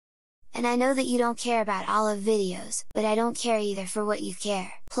And I know that you don't care about Olive videos, but I don't care either for what you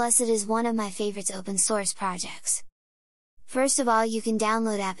care, plus it is one of my favorites open source projects. First of all, you can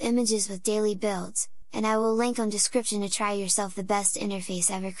download app images with daily builds, and I will link on description to try yourself the best interface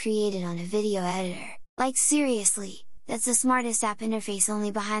ever created on a video editor. Like seriously, that's the smartest app interface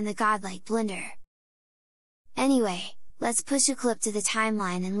only behind the godlike Blender. Anyway, let's push a clip to the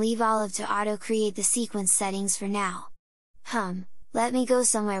timeline and leave Olive to auto create the sequence settings for now. Let me go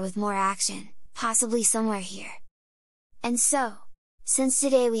somewhere with more action, possibly somewhere here. And so, since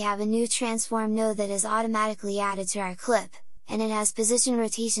today we have a new transform node that is automatically added to our clip, and it has position,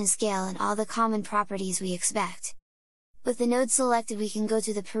 rotation, scale and all the common properties we expect. With the node selected, we can go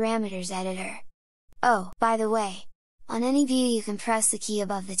to the parameters editor. Oh, by the way, on any view you can press the key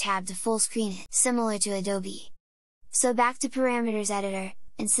above the tab to full screen it, similar to Adobe. So back to parameters editor,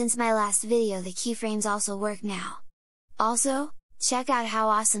 and since my last video the keyframes also work now. Also, check out how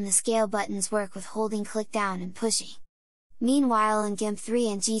awesome the scale buttons work with holding click down and pushing. Meanwhile in GIMP 3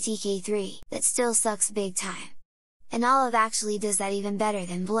 and GTK 3, that still sucks big time. And Olive actually does that even better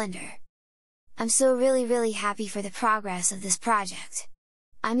than Blender. I'm so really happy for the progress of this project.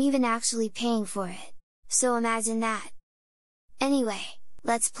 I'm even actually paying for it, so imagine that! Anyway,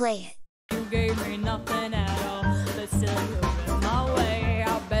 let's play it! You gave me nothing at all, but still you went my way.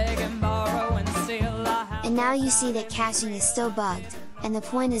 I'll beg and borrow and still I have. And now you see that caching is still bugged, and the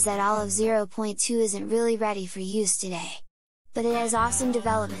point is that Olive 0.2 isn't really ready for use today. But it has awesome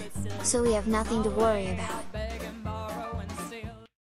development, so we have nothing to worry about.